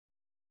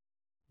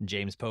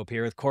James Pope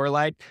here with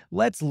Corelight.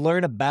 Let's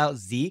learn about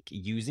Zeek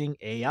using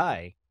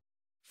AI.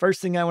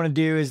 First thing I want to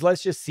do is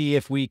let's just see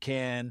if we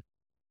can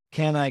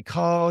I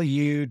call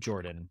you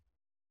Jordan?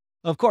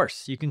 Of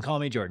course, you can call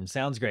me Jordan.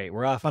 Sounds great.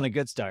 We're off on a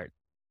good start.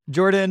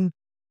 Jordan,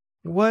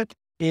 what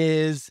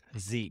is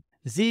Zeek?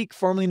 Zeek,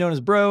 formerly known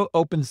as Bro,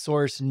 open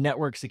source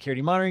network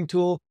security monitoring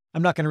tool.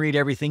 I'm not going to read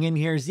everything in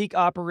here. Zeek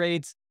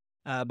operates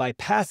by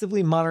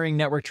passively monitoring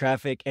network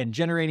traffic and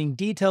generating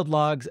detailed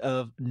logs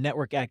of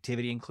network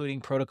activity,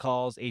 including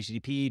protocols,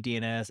 HTTP,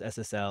 DNS,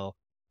 SSL,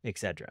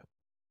 etc.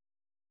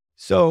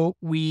 So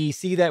we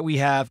see that we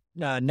have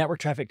network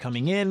traffic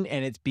coming in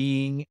and it's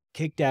being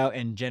kicked out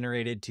and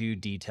generated to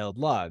detailed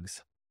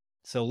logs.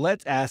 So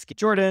let's ask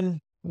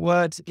Jordan,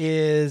 what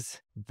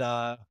is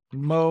the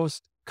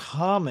most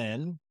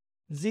common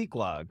Zeek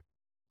log?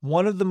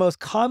 One of the most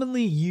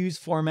commonly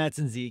used formats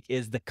in Zeek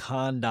is the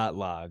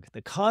con.log.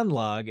 The con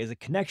log is a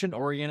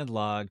connection-oriented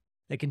log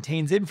that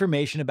contains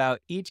information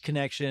about each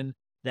connection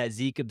that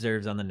Zeek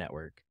observes on the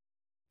network.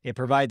 It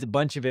provides a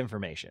bunch of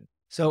information.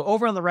 So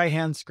over on the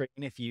right-hand screen,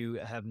 if you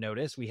have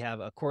noticed, we have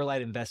a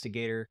Corelight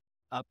Investigator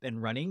up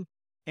and running.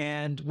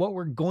 And what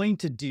we're going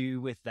to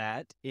do with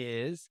that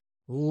is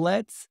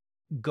let's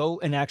go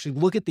and actually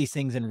look at these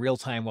things in real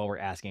time while we're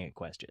asking it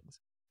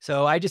questions.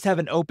 So I just have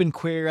an open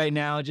query right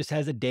now. It just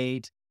has a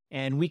date.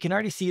 And we can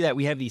already see that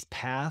we have these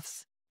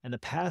paths, and the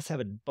paths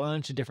have a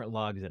bunch of different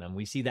logs in them.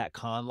 We see that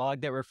con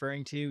log that we're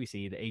referring to. We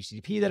see the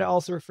HTTP that I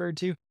also referred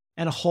to,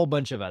 and a whole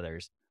bunch of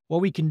others. What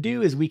we can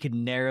do is we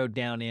can narrow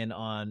down in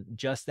on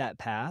just that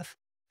path.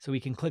 So we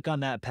can click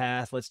on that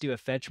path. Let's do a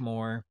fetch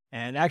more.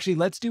 And actually,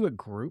 let's do a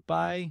group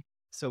by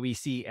so we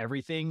see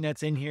everything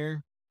that's in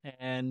here.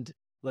 And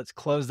let's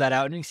close that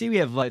out. And you can see we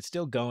have, it's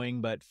still going,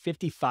 but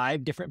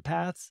 55 different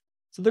paths.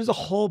 So there's a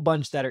whole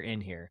bunch that are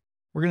in here.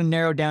 We're going to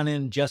narrow down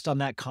in just on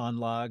that con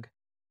log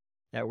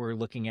that we're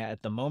looking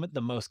at the moment,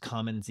 the most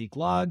common Zeek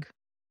log.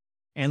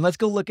 And let's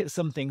go look at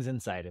some things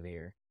inside of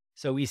here.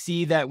 So we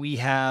see that we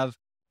have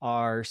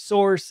our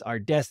source, our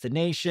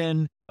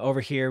destination.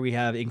 Over here, we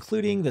have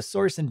including the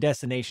source and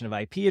destination of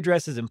IP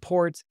addresses and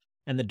ports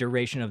and the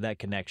duration of that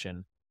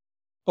connection.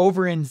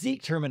 Over in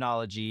Zeek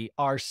terminology,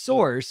 our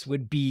source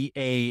would be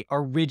a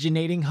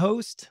originating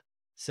host.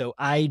 So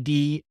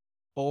ID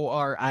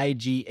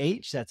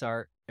ORIGH, that's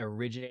our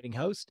originating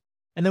host.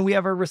 And then we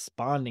have our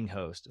responding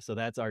host. So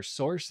that's our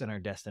source and our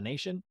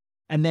destination.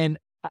 And then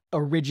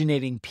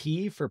originating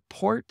P for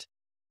port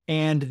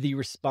and the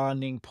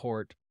responding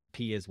port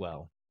P as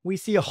well. We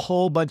see a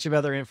whole bunch of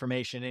other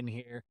information in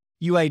here.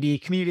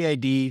 UID, community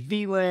ID,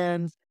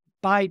 VLANs,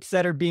 bytes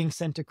that are being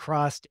sent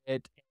across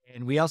it.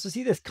 And we also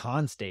see this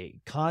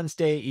constate.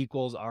 Constate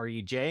equals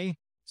REJ.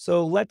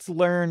 So let's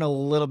learn a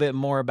little bit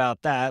more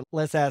about that.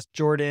 Let's ask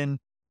Jordan,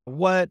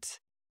 what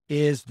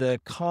is the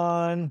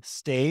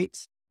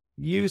constate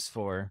used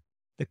for?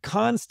 The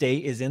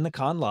constate is in the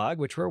con log,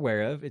 which we're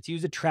aware of. It's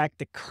used to track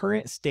the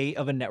current state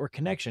of a network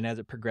connection as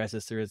it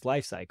progresses through its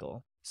life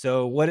cycle.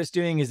 So what it's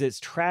doing is it's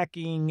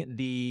tracking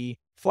the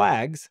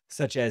flags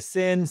such as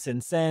SYN,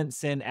 SYN sent,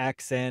 SYN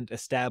accent,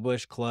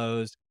 established,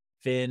 closed,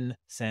 FIN,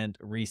 sent,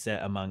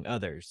 reset, among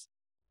others.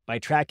 By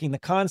tracking the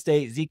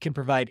constate, Zeek can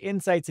provide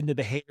insights into the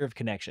behavior of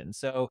connections.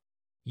 So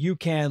you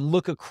can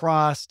look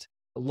across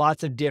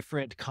lots of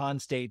different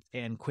constates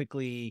and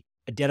quickly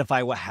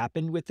identify what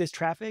happened with this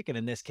traffic. And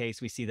in this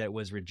case, we see that it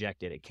was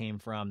rejected. It came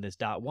from this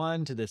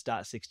 .1 to this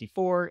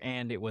 .64,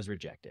 and it was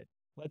rejected.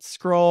 Let's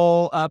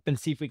scroll up and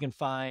see if we can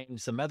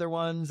find some other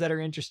ones that are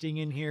interesting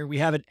in here. We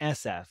have an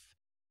SF.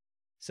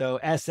 So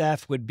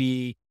SF would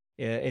be,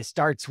 it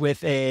starts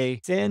with a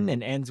SYN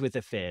and ends with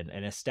a FIN,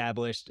 an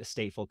established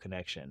stateful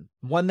connection.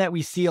 One that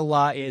we see a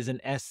lot is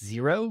an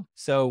S0.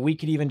 So we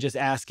could even just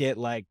ask it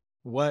like,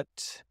 what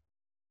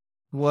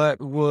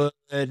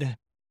would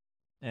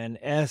an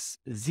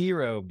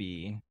S0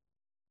 be?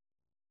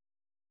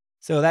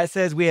 So that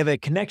says we have a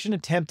connection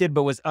attempted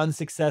but was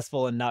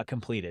unsuccessful and not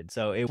completed.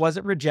 So it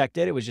wasn't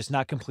rejected, it was just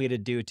not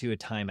completed due to a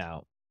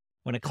timeout.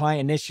 When a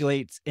client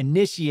initiates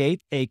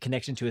a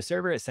connection to a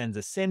server, it sends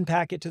a SYN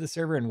packet to the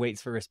server and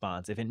waits for a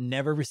response. If it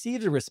never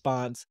receives a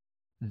response,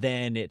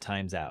 then it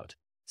times out.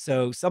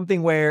 So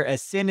something where a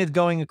SYN is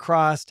going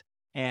across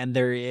and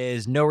there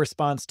is no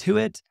response to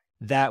it,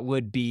 that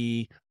would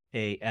be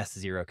a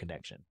S0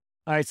 connection.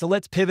 All right, so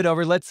let's pivot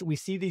over. We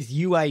see these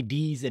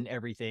UIDs and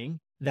everything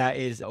that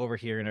is over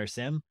here in our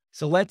SIM.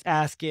 So let's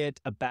ask it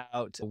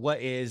about what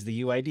is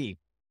the UID?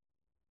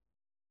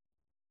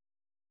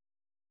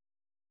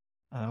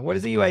 What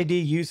is the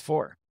UID used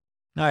for?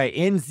 All right,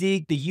 in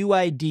Zeek, the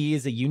UID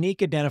is a unique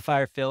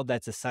identifier field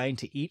that's assigned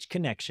to each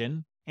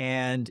connection,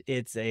 and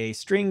it's a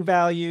string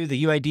value.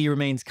 The UID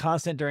remains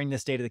constant during the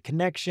state of the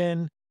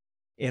connection.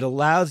 It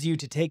allows you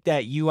to take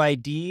that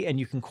UID and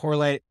you can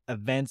correlate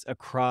events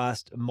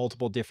across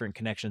multiple different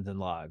connections and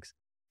logs.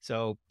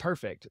 So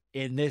perfect.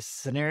 In this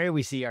scenario,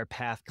 we see our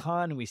path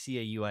con and we see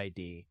a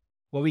UID.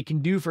 What we can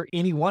do for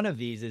any one of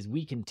these is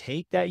we can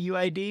take that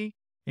UID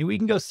and we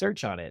can go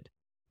search on it.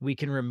 We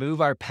can remove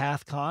our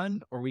path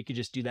con, or we could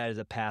just do that as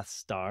a path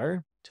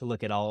star. to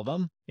look at all of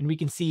them. And we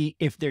can see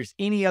if there's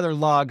any other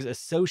logs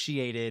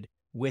associated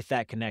with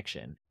that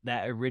connection.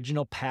 That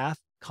original path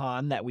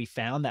con that we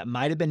found that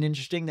might have been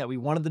interesting, that we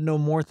wanted to know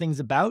more things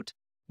about.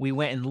 We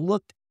went and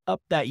looked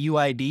up that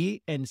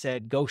UID and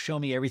said, go show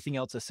me everything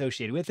else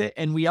associated with it.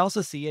 And we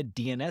also see a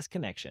DNS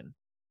connection.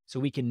 So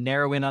we can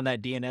narrow in on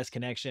that DNS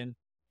connection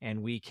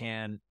and we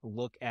can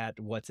look at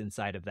what's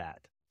inside of that.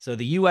 So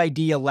the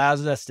UID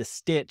allows us to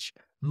stitch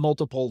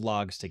multiple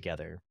logs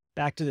together.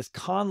 Back to this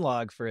con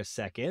log for a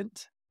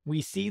second.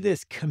 We see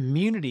this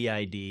community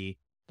ID,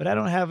 but I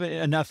don't have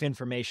enough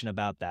information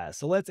about that.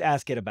 So let's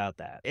ask it about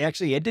that.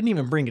 Actually, it didn't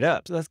even bring it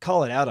up. So let's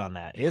call it out on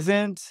that.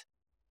 Isn't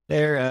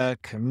there a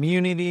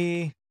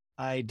community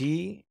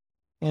ID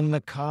in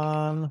the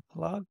con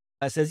log?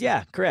 It says,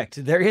 yeah,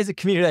 correct. There is a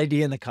community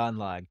ID in the con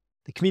log.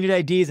 The community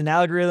ID is an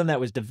algorithm that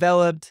was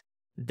developed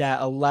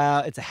that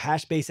it's a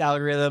hash-based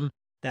algorithm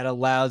that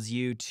allows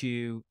you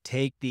to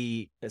take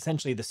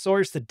essentially the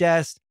source, the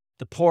dest,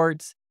 the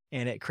ports,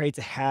 and it creates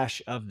a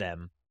hash of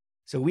them.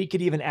 So we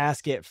could even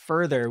ask it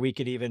further. We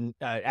could even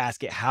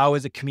ask it, how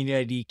is a community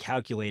ID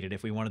calculated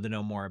if we wanted to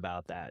know more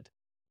about that?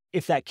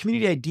 If that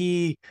community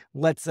ID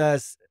lets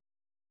us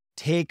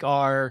take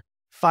our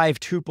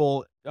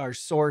 5-tuple, our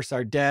source,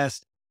 our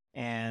dest,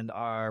 and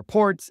our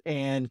ports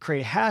and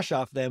create a hash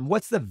off them,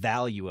 what's the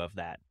value of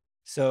that?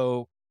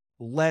 So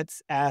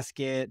let's ask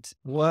it,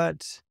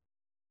 what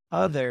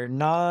other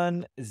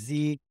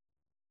non-Zeek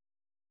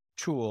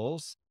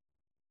tools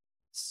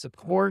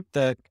support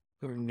the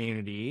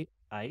community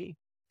ID?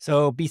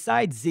 So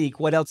besides Zeek,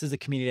 what else is a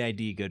community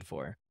ID good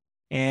for?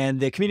 And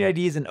the community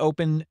ID is an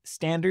open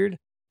standard,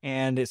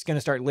 and it's going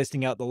to start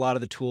listing out a lot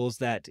of the tools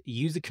that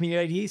use the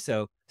community ID.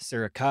 So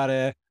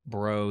Suricata,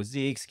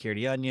 Zeek,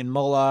 SecurityOnion,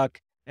 Molok,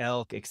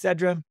 Elk,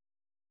 etc.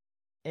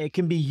 It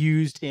can be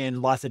used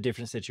in lots of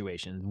different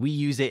situations. We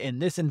use it in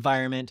this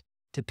environment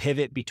to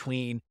pivot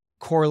between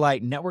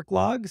Corelight network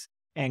logs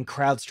and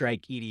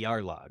CrowdStrike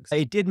EDR logs.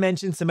 It did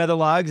mention some other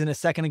logs, and a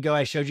second ago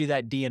I showed you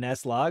that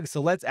DNS log,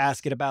 so let's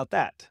ask it about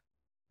that.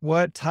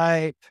 What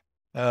type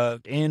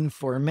of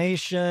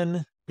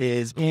information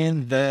is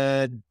in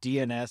the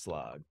DNS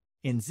log?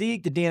 In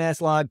Zeek, the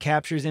DNS log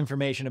captures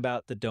information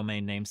about the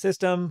domain name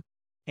system,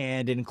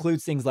 and it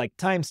includes things like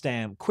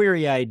timestamp,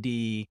 query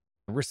ID,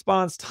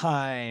 response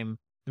time.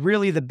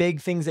 Really, the big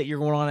things that you're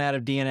going to want out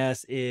of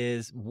DNS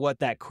is what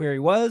that query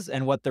was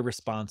and what the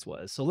response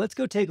was. So let's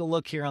go take a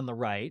look here on the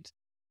right.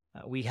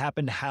 We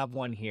happen to have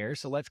one here.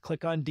 So let's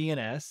click on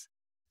DNS.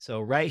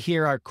 So right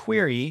here, our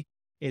query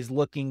is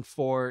looking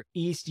for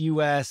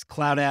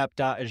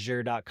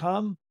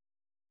eastuscloudapp.azure.com.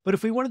 But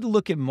if we wanted to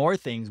look at more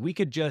things, we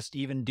could just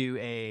even do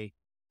a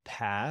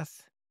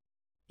path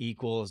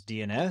equals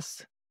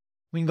DNS.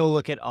 We can go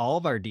look at all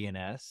of our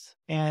DNS.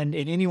 And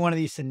in any one of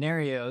these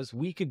scenarios,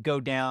 we could go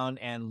down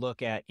and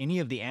look at any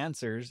of the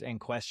answers and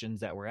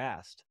questions that were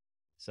asked.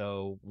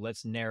 So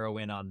let's narrow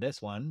in on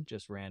this one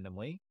just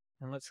randomly.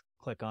 And let's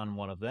click on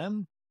one of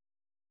them.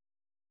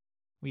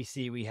 We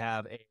see we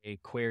have a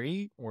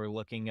query. We're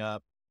looking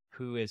up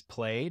who is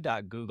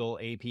play.google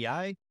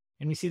API.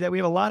 And we see that we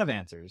have a lot of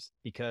answers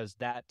because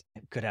that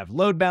could have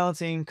load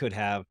balancing, could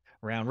have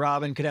round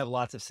robin, could have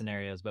lots of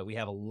scenarios, but we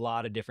have a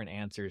lot of different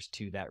answers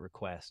to that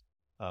request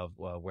of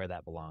where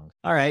that belongs.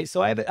 All right,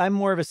 so I'm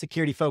more of a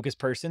security focused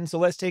person. So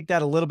let's take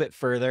that a little bit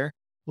further.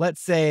 Let's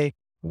say,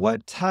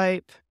 what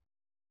type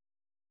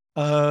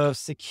of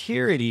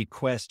security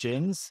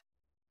questions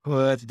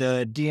would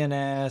the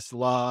DNS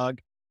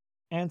log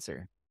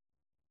answer?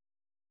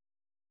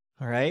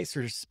 All right, so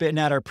we're spitting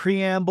out our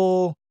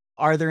preamble.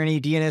 Are there any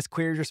DNS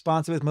queries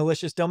responsive with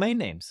malicious domain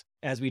names?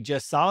 As we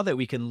just saw, that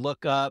we can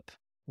look up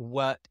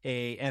what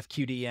a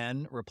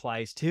FQDN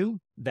replies to.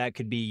 That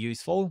could be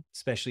useful,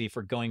 especially if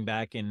we're going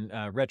back and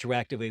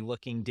retroactively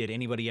looking, did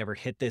anybody ever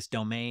hit this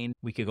domain?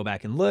 We could go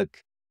back and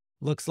look.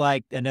 Looks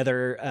like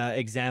another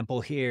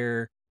example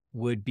here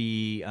would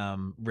be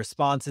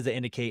responses that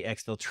indicate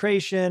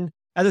exfiltration.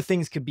 Other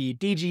things could be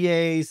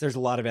DGAs. There's a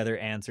lot of other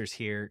answers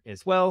here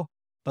as well.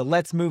 But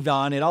let's move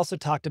on. It also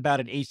talked about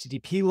an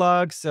HTTP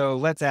log. So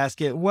let's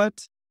ask it,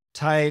 what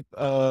type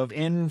of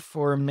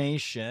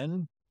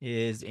information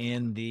is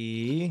in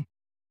the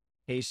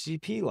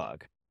HTTP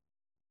log?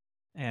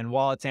 And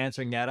while it's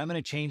answering that, I'm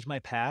going to change my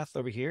path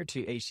over here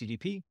to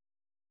HTTP.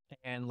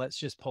 And let's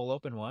just pull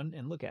open one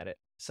and look at it.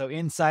 So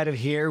inside of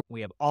here,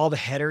 we have all the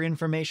header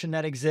information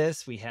that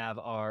exists. We have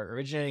our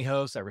originating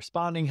host, our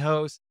responding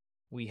host.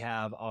 We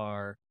have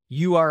our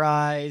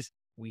URIs.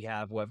 We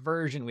have what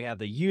version. We have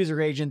the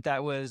user agent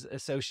that was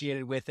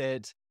associated with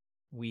it.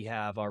 We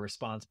have our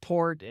response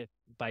port. If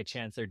by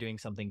chance they're doing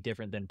something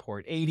different than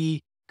port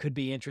 80, could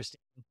be interesting.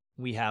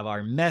 We have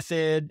our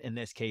method. In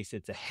this case,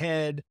 it's a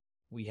head.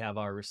 We have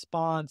our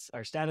response,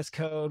 our status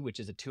code, which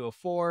is a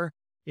 204.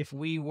 If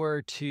we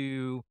were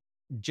to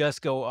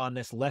just go on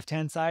this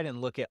left-hand side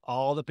and look at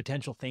all the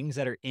potential things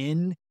that are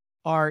in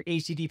our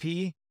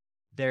HTTP,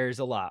 there's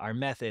a lot. Our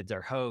methods,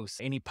 our hosts,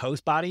 any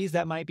post bodies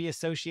that might be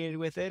associated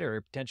with it,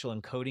 or potential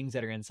encodings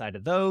that are inside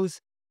of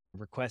those,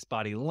 request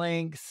body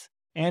lengths,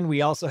 And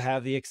we also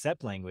have the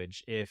accept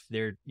language. If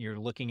you're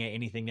looking at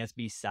anything that's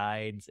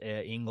besides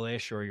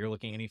English, or you're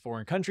looking at any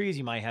foreign countries,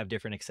 you might have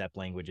different accept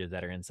languages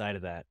that are inside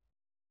of that.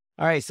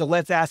 All right, so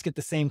let's ask it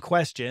the same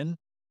question.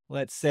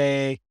 Let's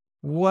say,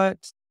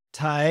 what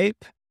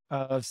type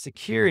of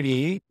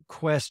security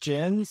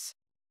questions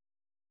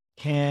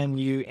can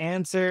you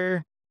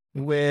answer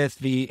with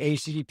the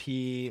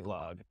HTTP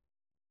log?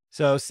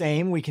 So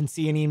same, we can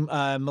see any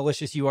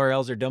malicious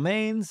URLs or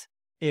domains.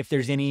 If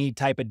there's any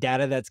type of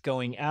data that's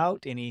going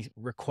out, any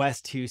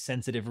request to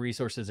sensitive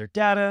resources or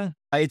data,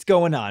 it's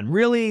going on.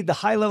 Really, the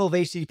high level of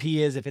HTTP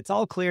is if it's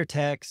all clear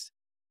text,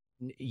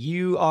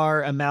 you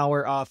are a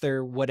malware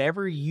author,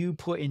 whatever you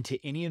put into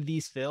any of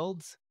these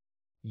fields,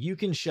 you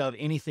can shove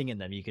anything in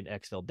them. You can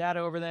exfil data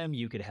over them.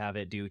 You could have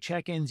it do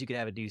check-ins. You could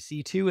have it do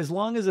C2. As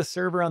long as a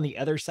server on the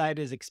other side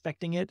is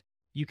expecting it,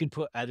 you can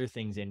put other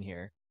things in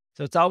here.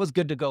 So it's always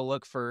good to go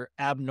look for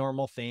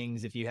abnormal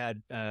things. If you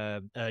had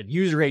a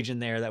user agent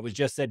there that was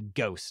just said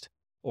ghost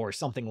or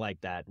something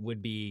like that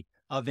would be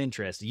of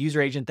interest. A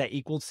user agent that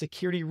equals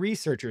security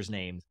researchers'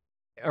 names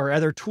or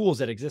other tools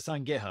that exist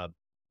on GitHub.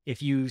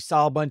 If you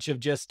saw a bunch of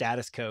just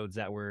status codes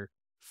that were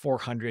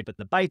 400, but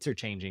the bytes are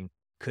changing,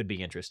 could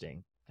be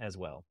interesting as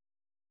well.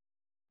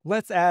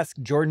 Let's ask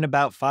Jordan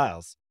about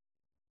files.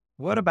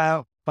 What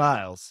about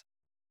files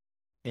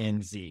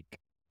in Zeek?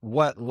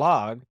 What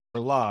log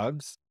or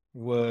logs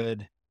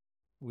would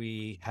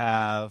we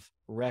have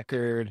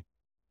record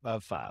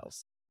of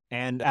files?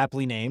 And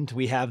aptly named,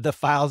 we have the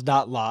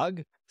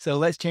files.log. So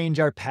let's change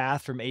our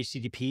path from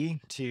HTTP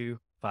to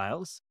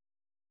files.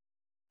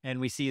 And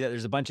we see that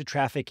there's a bunch of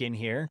traffic in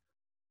here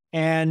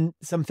and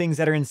some things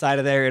that are inside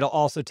of there. It'll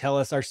also tell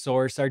us our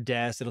source, our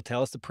des. It'll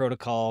tell us the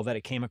protocol that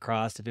it came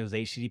across, if it was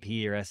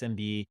HTTP or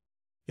SMB.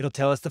 It'll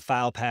tell us the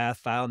file path,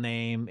 file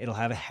name. It'll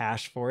have a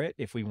hash for it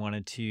if we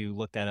wanted to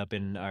look that up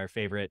in our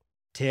favorite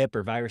tip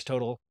or virus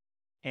total.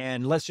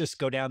 And let's just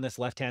go down this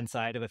left-hand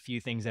side of a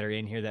few things that are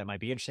in here that might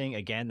be interesting.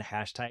 Again, the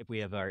hash type, we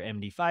have our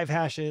MD5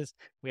 hashes.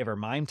 We have our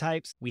MIME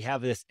types. We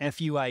have this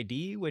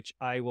FUID, which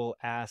I will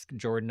ask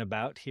Jordan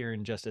about here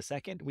in just a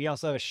second. We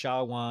also have a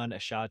SHA-1, a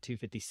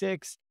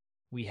SHA-256.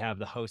 We have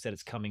the host that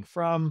it's coming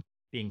from,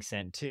 being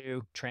sent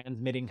to,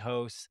 transmitting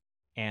hosts,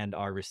 and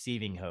our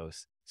receiving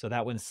hosts. So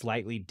that one's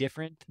slightly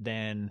different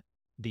than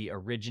the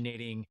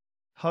originating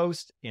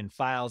host. In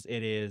files,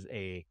 it is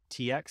a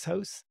TX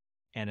host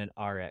and an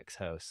RX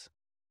host.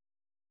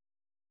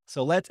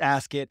 So let's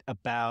ask it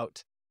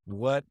about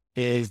what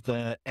is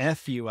the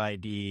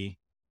FUID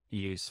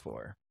used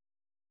for.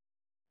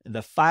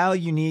 The file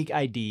unique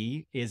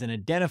ID is an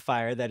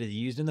identifier that is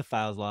used in the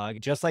files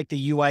log, just like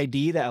the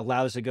UID that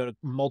allows us to go to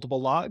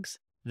multiple logs.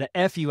 The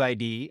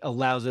FUID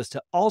allows us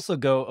to also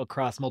go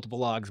across multiple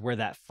logs where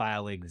that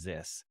file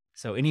exists.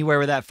 So anywhere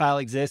where that file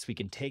exists, we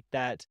can take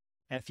that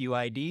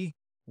FUID,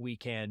 we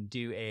can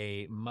do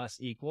a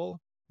must equal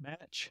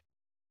match,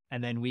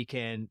 and then we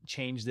can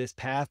change this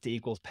path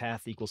to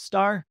path equals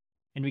star,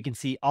 and we can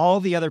see all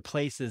the other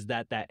places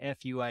that that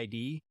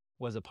FUID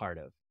was a part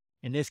of.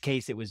 In this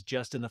case, it was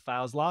just in the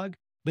files log,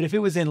 but if it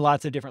was in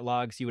lots of different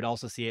logs, you would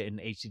also see it in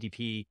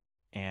HTTP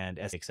and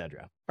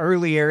etc.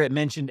 Earlier, it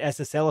mentioned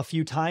SSL a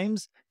few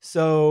times,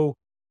 so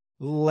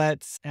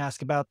let's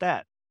ask about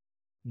that.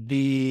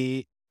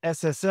 The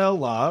SSL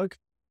log,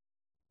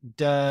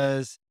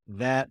 does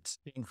that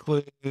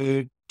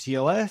include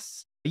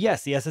TLS?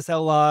 Yes, the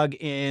SSL log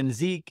in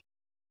Zeek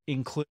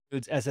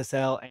includes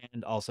SSL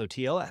and also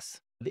TLS.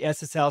 The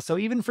SSL, so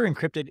even for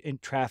encrypted in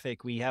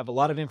traffic, we have a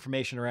lot of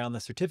information around the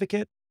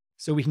certificate,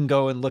 so we can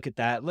go and look at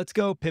that. Let's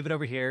go pivot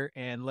over here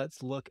and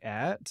let's look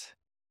at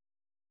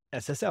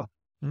SSL.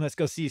 And let's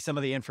go see some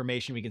of the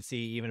information we can see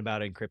even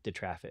about encrypted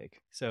traffic.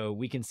 So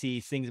we can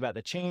see things about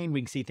the chain.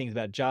 We can see things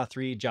about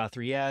JA3,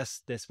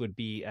 JA3S. This would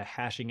be a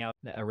hashing out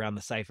around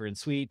the cipher and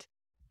suite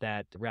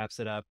that wraps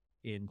it up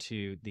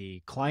into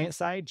the client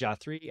side,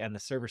 JA3, and the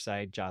server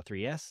side,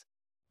 JA3S.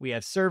 We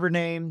have server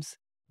names.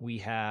 We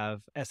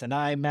have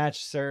SNI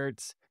match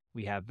certs.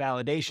 We have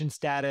validation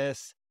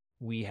status.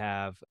 We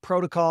have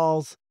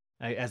protocols.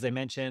 As I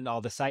mentioned, all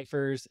the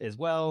ciphers as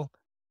well.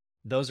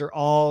 Those are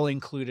all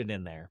included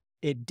in there.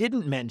 It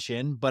didn't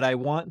mention, but I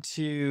want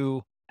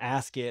to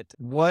ask it,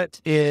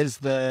 what is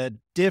the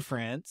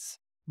difference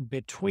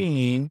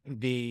between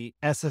the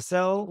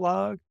SSL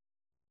log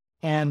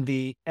and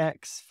the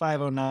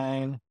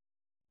X509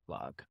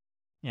 log?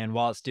 And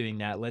while it's doing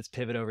that, let's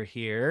pivot over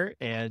here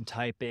and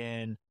type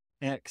in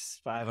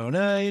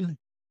X509.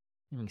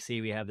 You can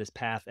see we have this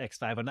path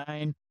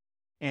X509,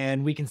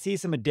 and we can see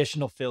some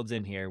additional fields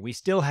in here. We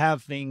still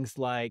have things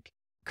like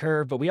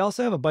curve, but we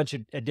also have a bunch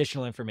of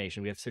additional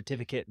information. We have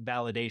certificate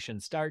validation,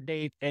 start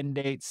date, end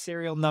date,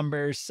 serial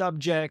numbers,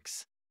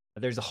 subjects.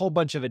 There's a whole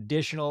bunch of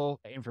additional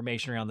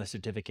information around the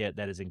certificate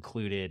that is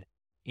included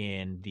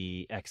in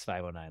the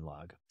X509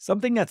 log.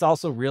 Something that's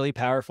also really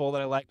powerful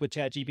that I like with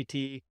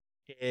ChatGPT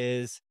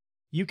is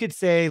you could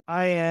say,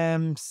 I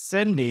am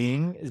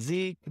sending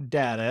Zeek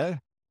data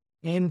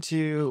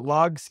into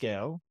log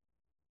scale,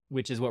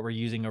 which is what we're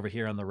using over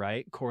here on the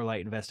right,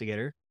 Corelight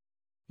Investigator.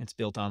 It's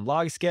built on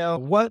log scale.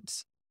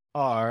 What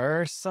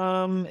are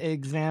some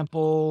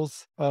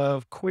examples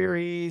of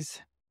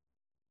queries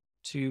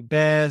to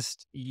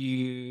best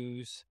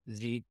use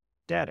Zeek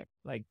data?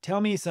 Like,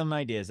 tell me some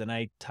ideas. And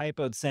I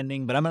typoed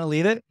sending, but I'm going to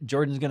leave it.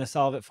 Jordan's going to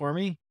solve it for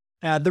me.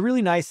 The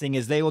really nice thing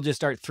is they will just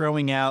start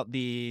throwing out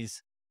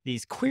these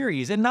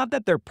queries, and not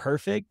that they're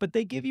perfect, but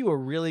they give you a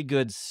really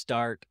good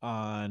start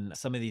on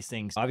some of these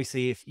things.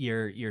 Obviously, if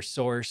your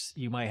source,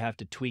 you might have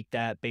to tweak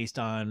that based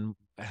on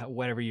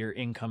whatever you're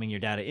incoming your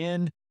data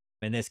in.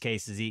 In this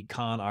case, Zeek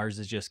con, ours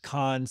is just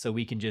con, so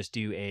we can just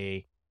do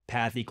a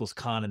path equals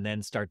con and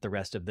then start the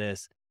rest of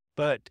this.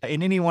 But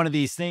in any one of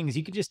these things,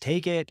 you can just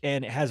take it,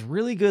 and it has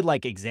really good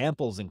like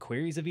examples and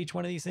queries of each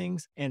one of these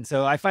things. And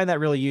so I find that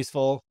really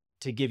useful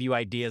to give you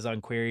ideas on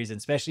queries, and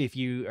especially if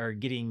you are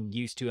getting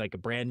used to like a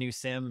brand new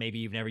SIM, maybe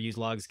you've never used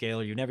LogScale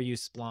or you've never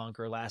used Splunk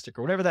or Elastic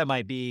or whatever that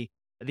might be.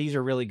 These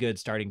are really good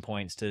starting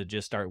points to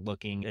just start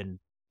looking. And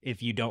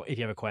if you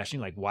have a question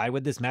like, why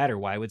would this matter?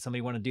 Why would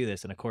somebody want to do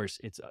this? And of course,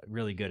 it's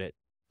really good at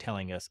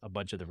telling us a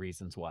bunch of the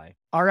reasons why.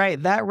 All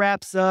right, that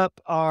wraps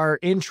up our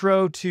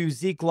intro to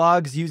Zeek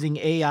logs using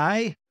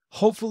AI.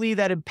 Hopefully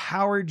that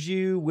empowered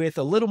you with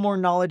a little more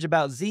knowledge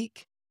about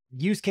Zeek,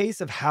 use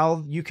case of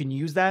how you can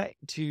use that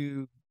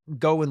to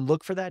go and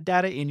look for that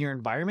data in your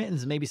environment,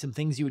 and maybe some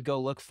things you would go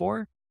look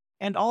for,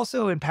 and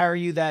also empower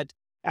you that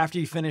after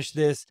you finish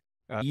this,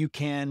 you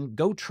can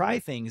go try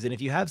things. And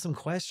if you have some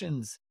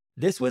questions,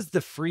 this was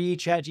the free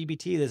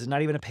ChatGPT. This is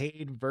not even a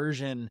paid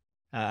version.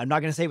 I'm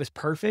not going to say it was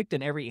perfect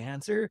in every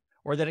answer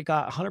or that it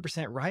got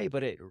 100% right,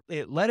 but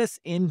it led us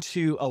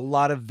into a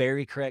lot of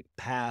very correct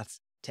paths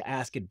to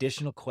ask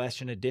additional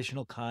question,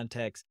 additional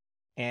context.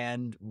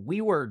 And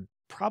we were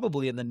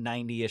probably in the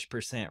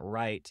 90-ish%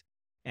 right.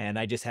 And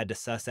I just had to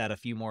suss out a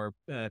few more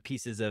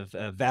pieces of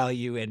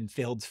value and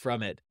fields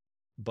from it.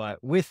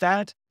 But with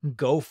that,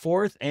 go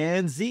forth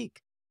and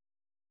Zeek.